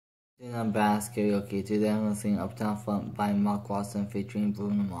I'm Bass Karaoke. Today I'm going to sing Uptown Funk by Ronson featuring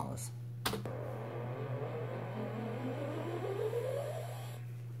Bruno.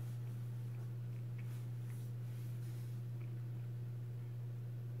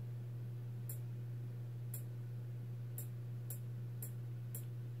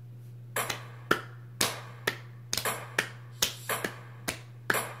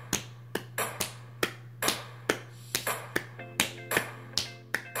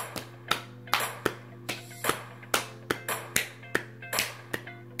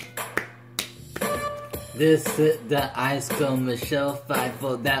 This is the ice girl, Michelle fight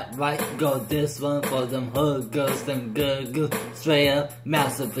for that right go. This one for them hood girls, them good girls. Straight up,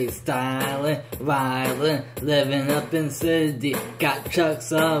 masterpiece styling, wildin', living up in city. Got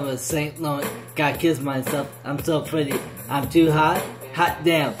chucks on with St. Laurent, got kiss myself, I'm so pretty. I'm too hot, hot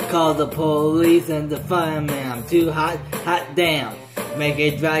damn. Call the police and the fireman. I'm too hot, hot damn. Make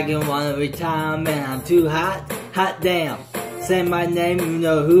a dragon wanna retire, man. I'm too hot, hot damn. Say my name, you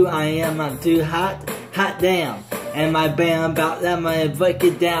know who I am. I'm too hot, hot damn. And my band about that, money break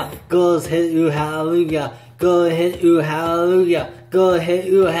it down. Girls hit you, hallelujah. Go hit you, hallelujah. Go hit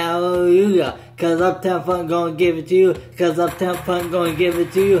you, hallelujah. Cause Uptown Funk gonna give it to you. Cause Uptown Funk gonna give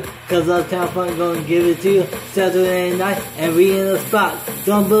it to you. Cause Uptown Funk gonna give it to you. Saturday night and we in the spot.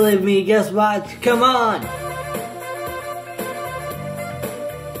 Don't believe me, guess what? Come on!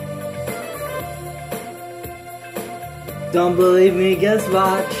 Don't believe me, guess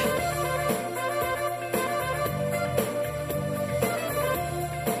what?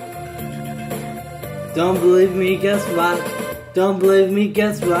 Don't believe me, guess what? Don't believe me,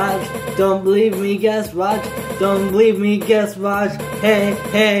 guess what? Don't believe me, guess what? Don't believe me, guess what? Hey,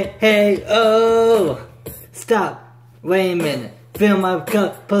 hey, hey, oh! Stop. Wait a minute. Fill my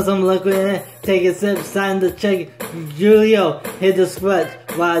cup, put some liquid in it, take a sip, sign the check. Julio, hit the scratch.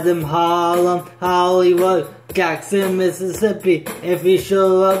 Why them Harlem, Hollywood, Jackson, Mississippi. If we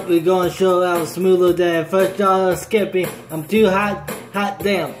show up, we gonna show out smoother than first dollar skipping. I'm too hot, hot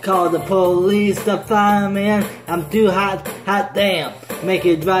damn. Call the police, the fireman. I'm too hot, hot damn. Make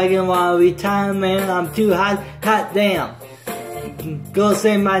a dragon while we time, man. I'm too hot, hot damn. Go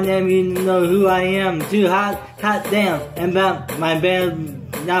say my name, you know who I am. Too hot, hot damn. And about my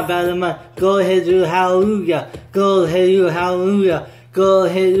band, not about my. Go hit you, hallelujah. Go hit you, hallelujah. Go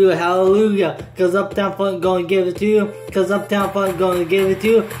hit you, hallelujah. Cause Uptown Funk gonna give it to you. Cause Uptown Funk gonna give it to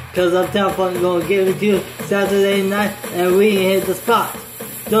you. Cause Uptown Funk gonna give it to you. Saturday night and we hit the spot.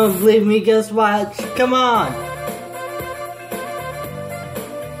 Don't believe me, guess what? Come on!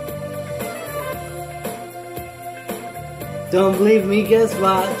 Don't believe me, guess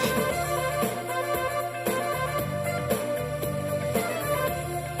what?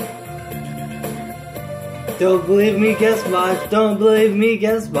 Don't believe me, guess what? Don't believe me,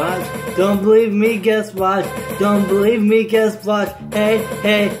 guess what? Don't believe me, guess what? Don't believe me, guess what? Hey,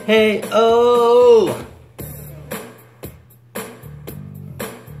 hey, hey, oh!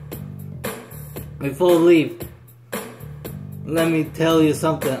 Before we leave, let me tell you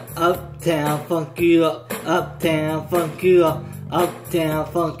something. Uptown funk you up. Uptown funk you up.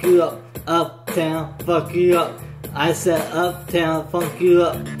 Uptown funk you up. Uptown funk you up. I said uptown funk you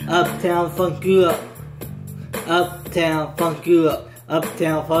up. Uptown funk you up. Uptown funk you up.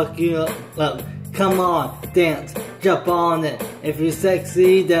 Uptown funk you up. Come on, dance, jump on it. If you're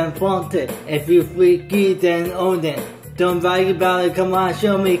sexy, then flaunt it. If you're freaky, then own it. Don't brag about it, come on,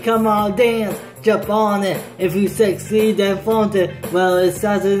 show me. Come on, dance, jump on it. If you sexy, then flaunt it. Well, it's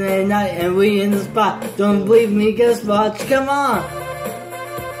Saturday night and we in the spot. Don't believe me, guess what? Come on!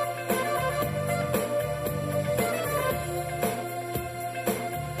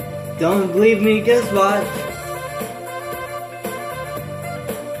 Don't believe me, guess what?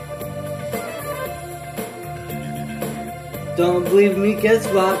 Don't believe me, guess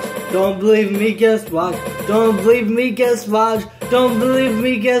what? Don't believe me, guess what? Don't believe me, guess what? Don't believe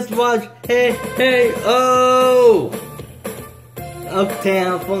me, guess what? Hey, hey, oh!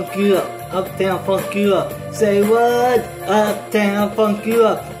 Uptown funk you up. Uptown funk you up. Say what? Uptown funk you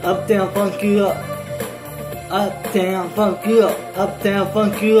up. Uptown funk you up. Uptown funk you up. Uptown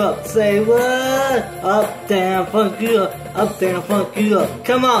funk you up. Say what? Uptown funk you up. Uptown funk you up.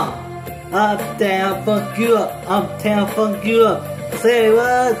 Come on! Uptown funk you up. Uptown funk you up. Say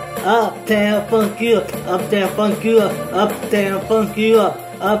what? Uptown funk you up. Uptown funk you up. Uptown funk you up.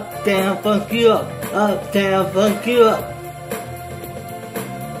 Uptown funk you up. Uptown funk you up.